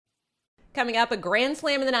Coming up, a grand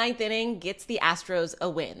slam in the ninth inning gets the Astros a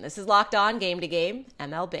win. This is Locked On Game to Game,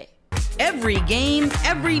 MLB. Every game,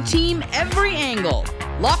 every team, every angle.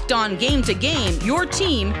 Locked On Game to Game, your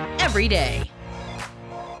team every day.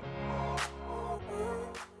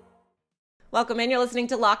 Welcome in. You're listening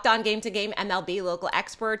to Locked On Game to Game MLB. Local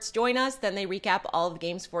experts join us, then they recap all of the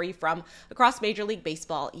games for you from across Major League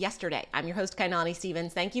Baseball yesterday. I'm your host, Kainani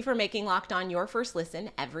Stevens. Thank you for making Locked On your first listen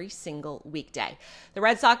every single weekday. The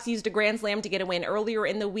Red Sox used a grand slam to get a win earlier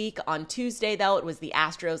in the week. On Tuesday, though, it was the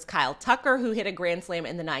Astros' Kyle Tucker who hit a grand slam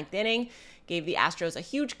in the ninth inning. Gave the Astros a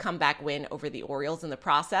huge comeback win over the Orioles in the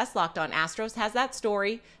process. Locked On Astros has that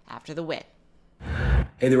story after the win.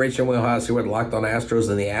 Hey, the Rachel Ohio here with Locked On Astros,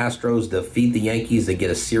 and the Astros defeat the Yankees to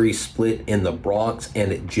get a series split in the Bronx.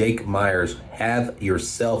 And Jake Myers, have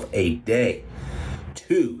yourself a day.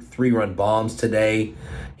 2 3-run bombs today.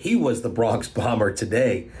 He was the Bronx bomber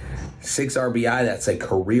today. 6 RBI, that's a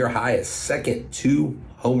career high, a second 2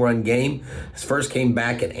 home run game. His first came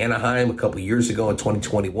back at Anaheim a couple years ago in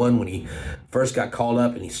 2021 when he first got called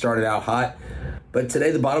up and he started out hot. But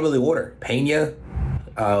today, the bottom of the order, Pena,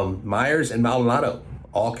 Myers, and Maldonado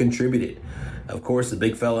all contributed. Of course, the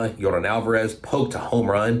big fella, Yordan Alvarez, poked a home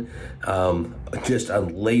run, just a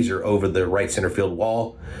laser over the right center field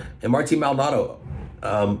wall. And Martin Maldonado,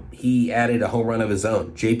 he added a home run of his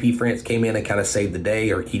own. JP France came in and kind of saved the day.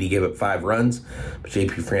 Urquidy gave up 5 runs, but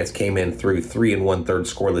JP France came in through 3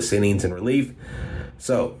 1/3 scoreless innings in relief.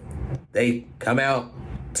 So they come out,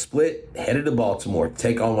 split, headed to Baltimore to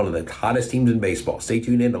take on one of the hottest teams in baseball. Stay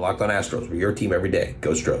tuned in to Locked On Astros. We're your team every day.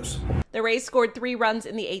 Go Stros. The Rays scored 3 runs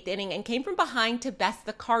in the 8th inning and came from behind to best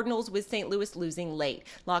the Cardinals, with St. Louis losing late.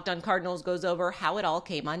 Locked On Cardinals goes over how it all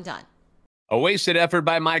came undone. A wasted effort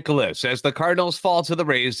by Michaelis as the Cardinals fall to the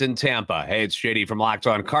Rays in Tampa. Hey, it's JD from Locked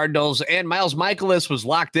On Cardinals, and Miles Michaelis was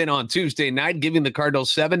locked in on Tuesday night, giving the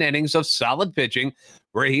Cardinals 7 innings of solid pitching,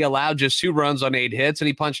 where he allowed just 2 runs on 8 hits, and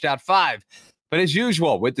he punched out 5. But as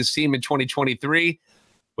usual with this team in 2023,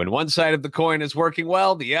 when one side of the coin is working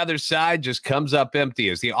well, the other side just comes up empty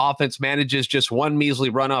as the offense manages just 1 measly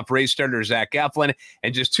run off Rays starter Zach Eflin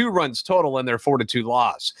and just 2 runs total in their 4-2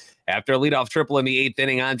 loss. After a leadoff triple in the 8th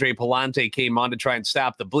inning, Andre Palante came on to try and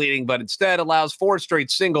stop the bleeding, but instead allows 4 straight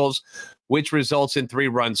singles, which results in 3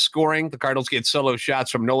 runs scoring. The Cardinals get solo shots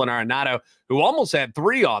from Nolan Arenado, who almost had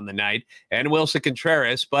 3 on the night, and Wilson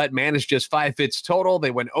Contreras, but managed just 5 hits total.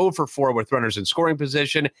 They went 0 for 4 with runners in scoring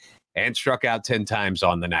position and struck out 10 times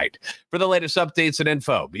on the night. For the latest updates and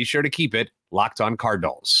info, be sure to keep it Locked On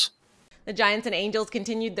Cardinals. The Giants and Angels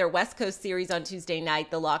continued their West Coast series on Tuesday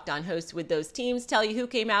night. The Locked On hosts with those teams tell you who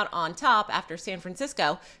came out on top after San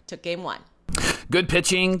Francisco took Game 1. Good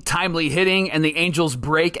pitching, timely hitting, and the Angels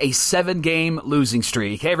break a 7-game losing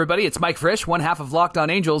streak. Hey, everybody, it's Mike Frisch, one half of Locked On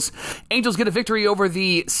Angels. Angels get a victory over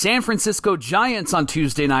the San Francisco Giants on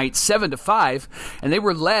Tuesday night, 7-5, and they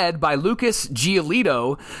were led by Lucas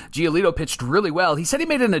Giolito. Giolito pitched really well. He said he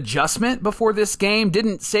made an adjustment before this game,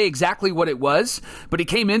 didn't say exactly what it was, but he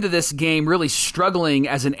came into this game really struggling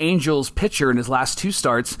as an Angels pitcher in his last 2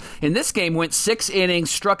 starts. In this game, went 6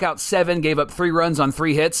 innings, struck out 7, gave up 3 runs on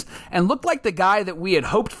 3 hits, and looked like the guy that we had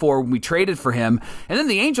hoped for when we traded for him. And then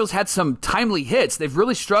the Angels had some timely hits. They've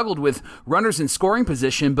really struggled with runners in scoring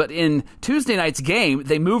position, but in Tuesday night's game,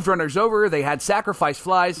 they moved runners over. They had sacrifice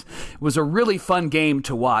flies. It was a really fun game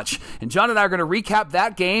to watch. And John and I are going to recap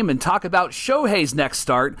that game and talk about Shohei's next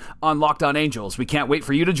start on Locked On Angels. We can't wait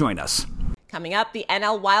for you to join us. Coming up, the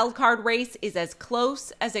NL wildcard race is as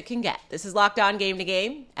close as it can get. This is Locked On Game to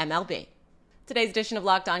Game, MLB. Today's edition of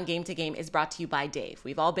Locked On Game to Game is brought to you by Dave.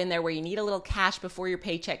 We've all been there where you need a little cash before your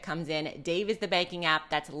paycheck comes in. Dave is the banking app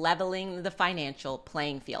that's leveling the financial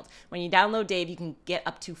playing field. When you download Dave, you can get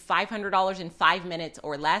up to $500 in 5 minutes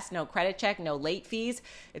or less. No credit check, no late fees.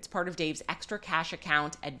 It's part of Dave's extra cash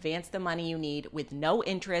account. Advance the money you need with no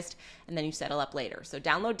interest, and then you settle up later. So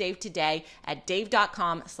download Dave today at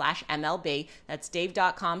dave.com/MLB. That's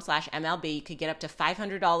dave.com/MLB. You could get up to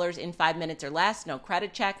 $500 in 5 minutes or less. No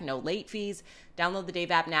credit check, no late fees. Download the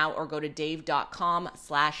Dave app now or go to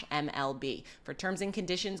dave.com/MLB. For terms and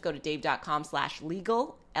conditions, go to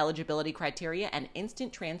dave.com/legal. Eligibility criteria and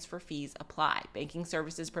instant transfer fees apply. Banking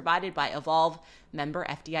services provided by Evolve, member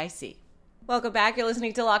FDIC. Welcome back. You're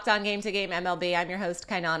listening to Locked On Game to Game MLB. I'm your host,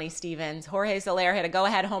 Kainani Stevens. Jorge Soler hit a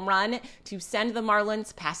go-ahead home run to send the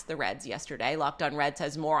Marlins past the Reds yesterday. Locked On Reds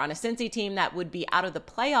has more on a Cincy team that would be out of the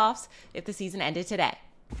playoffs if the season ended today.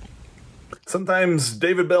 Sometimes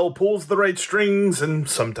David Bell pulls the right strings, and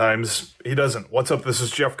sometimes he doesn't. What's up? This is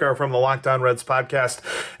Jeff Carr from the Locked On Reds podcast.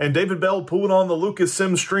 And David Bell pulled on the Lucas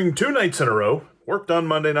Sims string 2 nights in a row. Worked on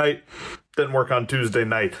Monday night, Didn't work on Tuesday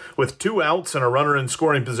night. With 2 outs and a runner in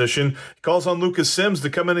scoring position, he calls on Lucas Sims to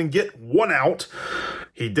come in and get 1 out.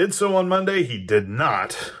 He did so on Monday. He did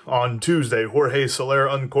not on Tuesday. Jorge Soler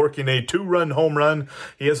uncorking a 2-run home run.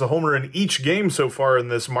 He has a homer in each game so far in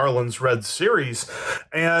this Marlins-Reds series.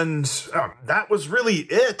 And that was really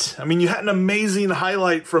it. I mean, you had an amazing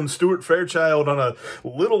highlight from Stuart Fairchild on a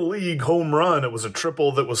Little League home run. It was a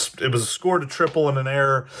triple it was scored a triple and an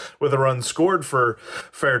error with a run scored for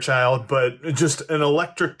Fairchild, but just an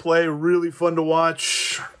electric play, really fun to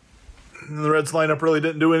watch. The Reds lineup really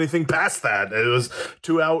didn't do anything past that. It was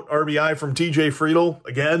 2-out RBI from TJ Friedel.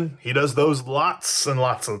 Again, he does those lots and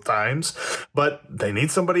lots of times, but they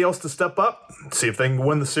need somebody else to step up, see if they can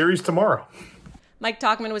win the series tomorrow. Mike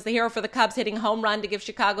Tauchman was the hero for the Cubs, hitting home run to give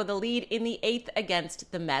Chicago the lead in the 8th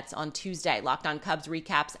against the Mets on Tuesday. Locked On Cubs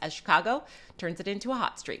recaps as Chicago turns it into a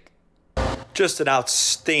hot streak. Just an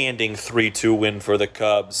outstanding 3-2 win for the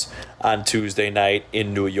Cubs on Tuesday night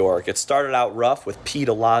in New York. It started out rough with Pete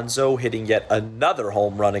Alonso hitting yet another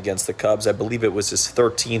home run against the Cubs. I believe it was his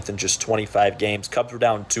 13th in just 25 games. Cubs were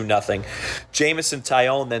down 2-0. Jamison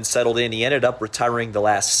Tyone then settled in. He ended up retiring the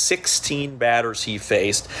last 16 batters he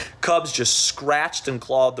faced. Cubs just scratched and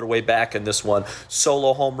clawed their way back in this one.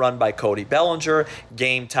 Solo home run by Cody Bellinger,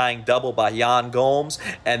 game-tying double by Yan Gomes,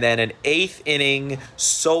 and then an 8th inning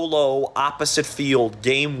solo opposite field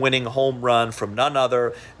game-winning home run from none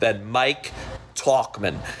other than Mike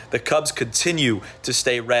Tauchman. The Cubs continue to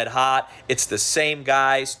stay red hot. It's the same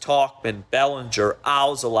guys, Tauchman, Bellinger,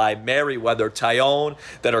 Alzolay, Merriweather, Tyone,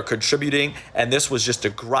 that are contributing, and this was just a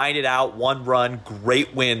grinded out 1-run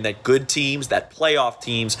great win that good teams, that playoff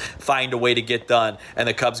teams, find a way to get done, and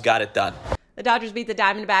the Cubs got it done. The Dodgers beat the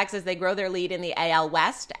Diamondbacks as they grow their lead in the AL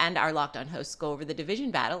West, and our Locked On hosts go over the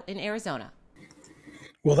division battle in Arizona.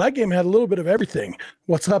 Well, that game had a little bit of everything.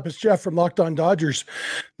 What's up? It's Jeff from Locked On Dodgers.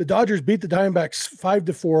 The Dodgers beat the Diamondbacks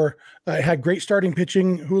 5-4. Had great starting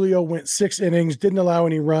pitching. Julio went 6 innings, didn't allow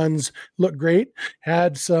any runs, looked great.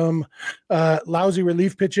 Had some lousy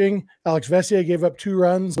relief pitching. Alex Vesia gave up 2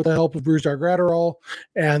 runs with the help of Brusdar Graterol.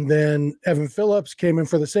 And then Evan Phillips came in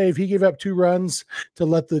for the save. He gave up 2 runs to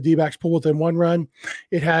let the D-backs pull within 1 run.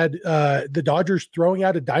 It had the Dodgers throwing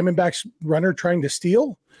out a Diamondbacks runner trying to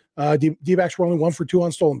steal. D-backs were only 1 for 2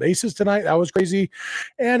 on stolen bases tonight. That was crazy.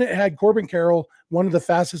 And it had Corbin Carroll, one of the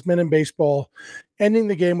fastest men in baseball, ending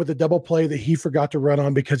the game with a double play that he forgot to run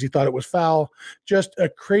on because he thought it was foul. Just a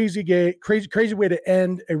crazy game, crazy way to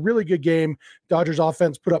end a really good game. Dodgers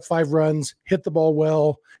offense put up 5 runs, hit the ball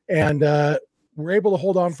well, and we're able to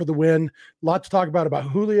hold on for the win. A lot to talk about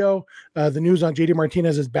Julio. The news on JD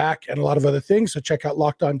Martinez is back and a lot of other things. So check out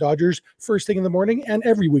Locked On Dodgers first thing in the morning and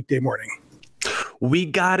every weekday morning. We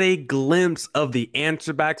got a glimpse of the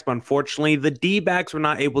answer backs, but unfortunately, the D-backs were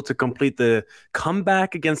not able to complete the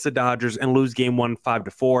comeback against the Dodgers and lose game 1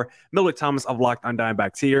 5-4. Miller Thomas of Locked On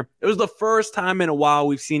Diamondbacks here. It was the first time in a while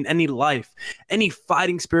we've seen any life, any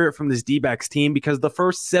fighting spirit from this D-backs team, because the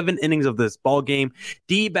first 7 innings of this ball game,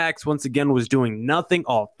 D-backs once again was doing nothing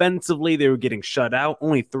offensively. They were getting shut out.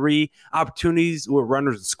 Only 3 opportunities with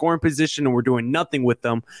runners in scoring position, and we're doing nothing with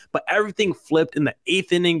them. But everything flipped in the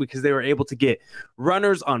 8th inning because they were able to get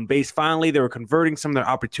runners on base. Finally, they were converting some of their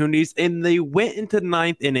opportunities, and they went into the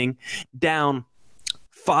 9th inning down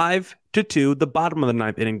 5-2, the bottom of the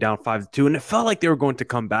 9th inning down 5-2, and it felt like they were going to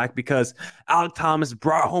come back because Alek Thomas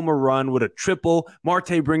brought home a run with a triple.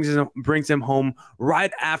 Marte brings him home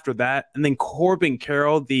right after that, and then Corbin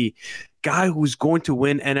Carroll, the guy who's going to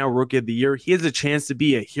win NL Rookie of the Year, he has a chance to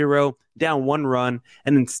be a hero, down 1 run,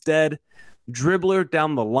 and instead dribbler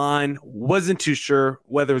down the line, wasn't too sure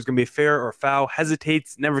whether it was going to be fair or foul,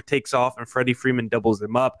 hesitates, never takes off, and Freddie Freeman doubles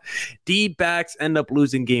him up. D-backs end up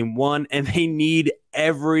losing game 1, and they need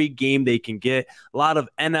every game they can get. A lot of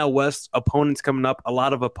NL West opponents coming up, a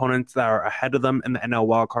lot of opponents that are ahead of them in the NL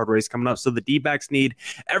wildcard race coming up, so the D-backs need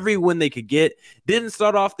every win they could get. Didn't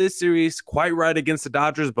start off this series quite right against the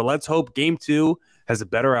Dodgers, but let's hope game 2 has a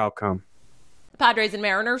better outcome. Padres and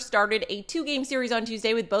Mariners started a 2-game series on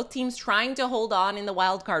Tuesday with both teams trying to hold on in the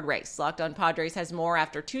wild card race. Locked On Padres has more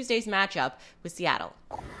after Tuesday's matchup with Seattle.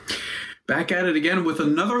 Back at it again with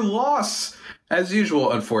another loss, as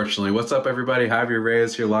usual, unfortunately. What's up, everybody? Javier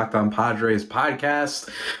Reyes here, Locked On Padres podcast.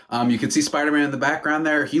 You can see Spider-Man in the background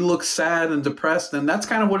there. He looks sad and depressed, and that's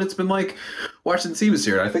kind of what it's been like Washington team is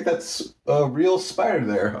here. I think that's a real spider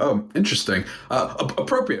there. Oh, interesting.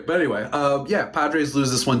 Appropriate. But anyway, Padres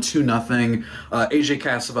lose this one 2-0. AJ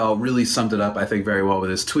Cassavell really summed it up, I think, very well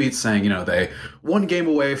with his tweets saying, they one game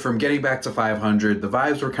away from getting back to 500. The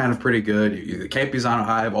vibes were kind of pretty good. The Campi's on a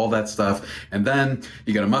high, all that stuff. And then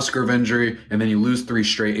you got a Musgrove injury, and then you lose 3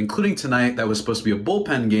 straight, including tonight. That was supposed to be a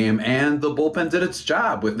bullpen game, and the bullpen did its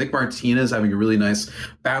job with Nick Martinez having a really nice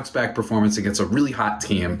bounce-back performance against a really hot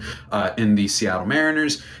team in the Seattle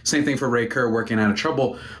Mariners. Same thing for Ray Kerr working out of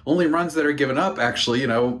trouble. Only runs that are given up actually,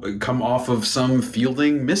 come off of some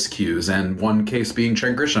fielding miscues, and one case being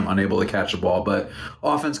Trent Grisham unable to catch a ball. But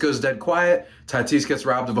offense goes dead quiet. Tatis gets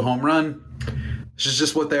robbed of a home run. It's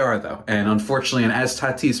just what they are, though. And unfortunately, and as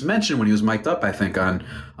Tatis mentioned when he was mic'd up, I think, on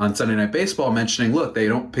Sunday Night Baseball, mentioning, look, they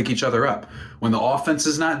don't pick each other up. When the offense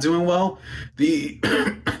is not doing well, the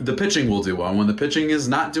pitching will do well. When the pitching is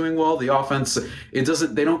not doing well, the offense,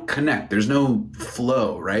 they don't connect. There's no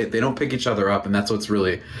flow, right? They don't pick each other up, and that's what's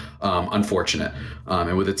really unfortunate.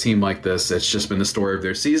 And with a team like this, it's just been the story of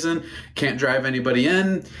their season. Can't drive anybody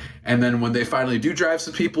in. And then when they finally do drive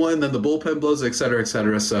some people in, then the bullpen blows, et cetera, et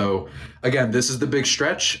cetera. So, again, this is the big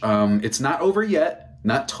stretch. It's not over yet.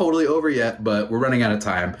 Not totally over yet, but we're running out of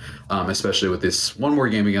time, especially with this one more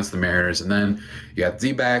game against the Mariners. And then you got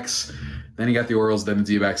D-backs, then you got the Orioles, then the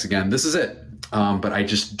D-backs again. This is it. But I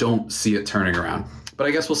just don't see it turning around. But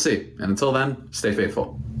I guess we'll see. And until then, stay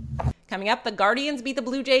faithful. Coming up, the Guardians beat the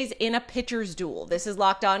Blue Jays in a pitcher's duel. This is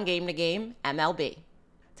Locked On Game to Game, MLB.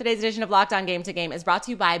 Today's edition of Locked On Game to Game is brought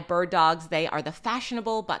to you by Bird Dogs. They are the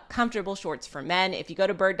fashionable but comfortable shorts for men. If you go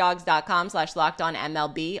to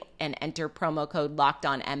birddogs.com/LockedOnMLB and enter promo code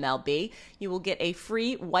LockedOnMLB, you will get a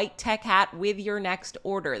free white tech hat with your next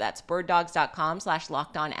order. That's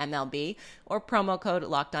birddogs.com/LockedOnMLB or promo code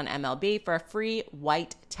LockedOnMLB for a free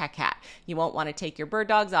white tech hat. You won't want to take your Bird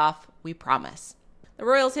Dogs off, we promise. The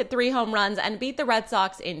Royals hit 3 home runs and beat the Red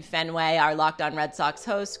Sox in Fenway. Our Locked On Red Sox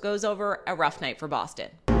host goes over a rough night for Boston.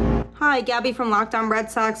 Hi, Gabby from Locked On Red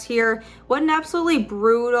Sox here. What an absolutely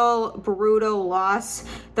brutal loss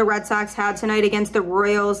the Red Sox had tonight against the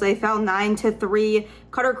Royals. They fell 9-3.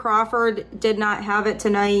 Cutter Crawford did not have it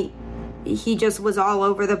tonight. He just was all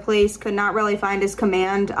over the place, could not really find his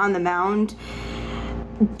command on the mound.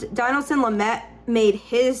 Dinelson Lamet made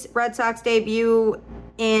his Red Sox debut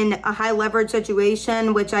in a high leverage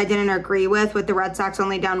situation, which I didn't agree with the Red Sox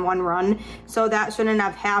only down 1 run. So that shouldn't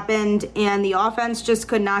have happened. And the offense just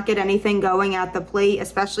could not get anything going at the plate,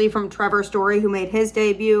 especially from Trevor Story, who made his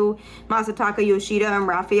debut, Masataka Yoshida and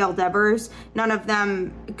Rafael Devers. None of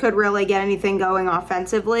them could really get anything going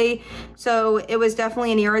offensively. So it was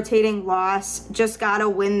definitely an irritating loss. Just got to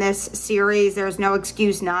win this series. There's no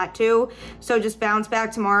excuse not to. So just bounce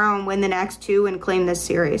back tomorrow and win the next 2 and claim this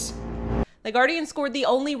series. The Guardians scored the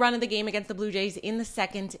only run of the game against the Blue Jays in the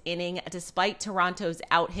 2nd inning, despite Toronto's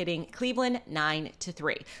out-hitting Cleveland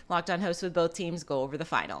 9-3. Locked On hosts with both teams go over the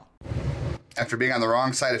final. After being on the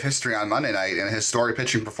wrong side of history on Monday night in a historic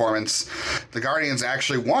pitching performance, the Guardians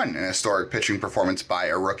actually won an historic pitching performance by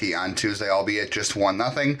a rookie on Tuesday, albeit just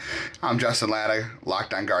 1-0. I'm Justin Latta,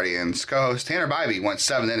 Locked On Guardians co-host. Tanner Bybee went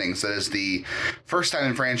 7 innings. That is the first time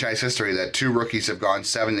in franchise history that 2 rookies have gone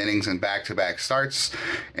 7 innings in back-to-back starts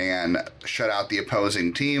and shut out the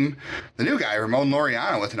opposing team. The new guy, Ramon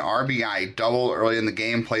Laureano, with an RBI double early in the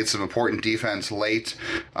game, played some important defense late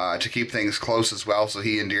to keep things close as well, so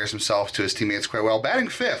he endears himself to his teammates quite well, batting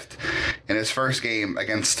 5th in his first game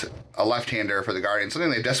against a left-hander for the Guardians, something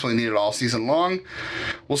they desperately needed all season long.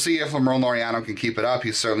 We'll see if Ramon Laureano can keep it up.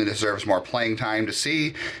 He certainly deserves more playing time to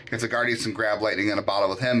see if the Guardians can grab lightning in a bottle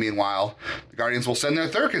with him. Meanwhile, the Guardians will send their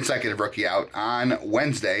 3rd consecutive rookie out on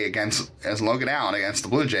Wednesday as Logan Allen against the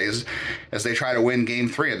Blue Jays as they try to win Game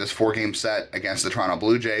 3 of this 4-game set against the Toronto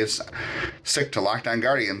Blue Jays. Stick to Locked On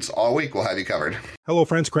Guardians all week. We'll have you covered. Hello,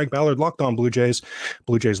 friends. Craig Ballard, Locked On Blue Jays.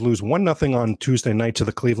 Blue Jays lose 1-0 on Tuesday night to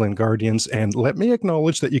the Cleveland Guardians. And let me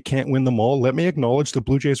acknowledge that you can't win them all. Let me acknowledge the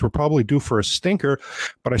Blue Jays were probably due for a stinker,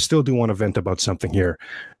 but I still do want to vent about something here.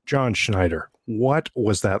 John Schneider. What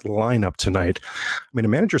was that lineup tonight? I mean, a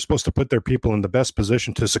manager's supposed to put their people in the best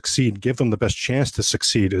position to succeed, give them the best chance to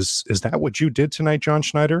succeed. Is that what you did tonight, John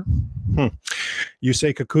Schneider?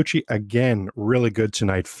 Yusei Kikuchi, again, really good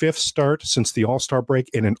tonight. 5th start since the All-Star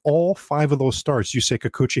break, and in all 5 of those starts, Yusei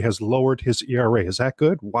Kikuchi has lowered his ERA. Is that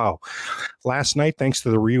good? Wow. Last night, thanks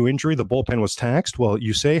to the Ryu injury, the bullpen was taxed. Well,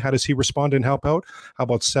 Yusei, how does he respond and help out? How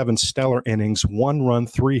about 7 stellar innings, 1 run,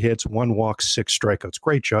 3 hits, 1 walk, 6 strikeouts.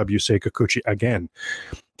 Great job, Yusei Kikuchi, again.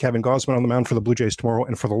 Kevin Gosman on the mound for the Blue Jays tomorrow.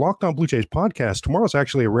 And for the Locked On Blue Jays podcast, tomorrow's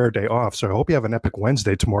actually a rare day off, so I hope you have an epic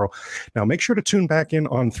Wednesday tomorrow. Now, make sure to tune back in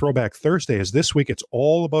on Throwback Thursday, as this week it's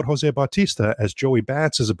all about Jose Bautista, as Joey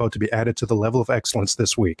Bats is about to be added to the level of excellence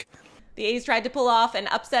this week. The A's tried to pull off an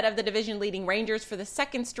upset of the division-leading Rangers for the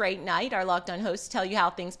second straight night. Our Locked On hosts tell you how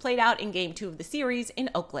things played out in Game 2 of the series in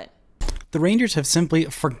Oakland. The Rangers have simply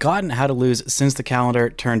forgotten how to lose since the calendar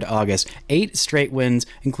turned August. 8 straight wins,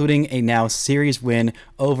 including a now series win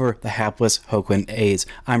over the hapless Oakland A's.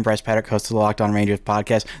 I'm Bryce Patrick, host of the Locked On Rangers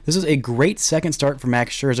podcast. This is a great second start for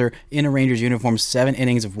Max Scherzer in a Rangers uniform. 7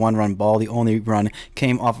 innings of 1-run ball. The only run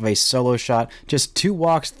came off of a solo shot. Just 2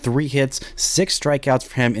 walks, 3 hits, 6 strikeouts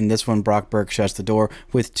for him in this one. Brock Burke shuts the door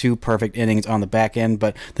with 2 perfect innings on the back end,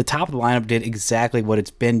 but the top of the lineup did exactly what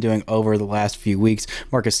it's been doing over the last few weeks.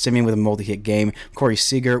 Marcus Semien with a multi-hit game, Corey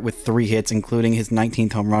Seager with 3 hits, including his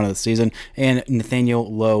 19th home run of the season, and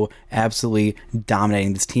Nathaniel Lowe absolutely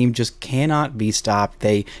dominating. This team just cannot be stopped.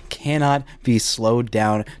 They cannot be slowed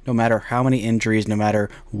down, no matter how many injuries, no matter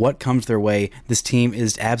what comes their way. This team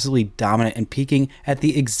is absolutely dominant and peaking at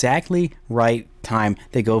the exactly right time.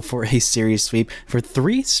 They go for a series sweep, for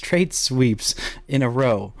 3 straight sweeps in a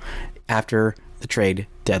row after the trade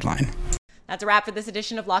deadline. That's a wrap for this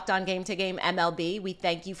edition of Locked On Game to Game MLB. We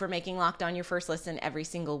thank you for making Locked On your first listen every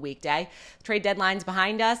single weekday. Trade deadline's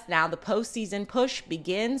behind us. Now the postseason push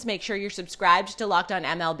begins. Make sure you're subscribed to Locked On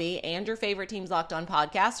MLB and your favorite team's Locked On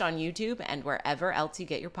podcast on YouTube and wherever else you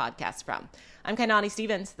get your podcasts from. I'm Kainani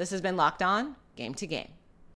Stevens. This has been Locked On Game to Game.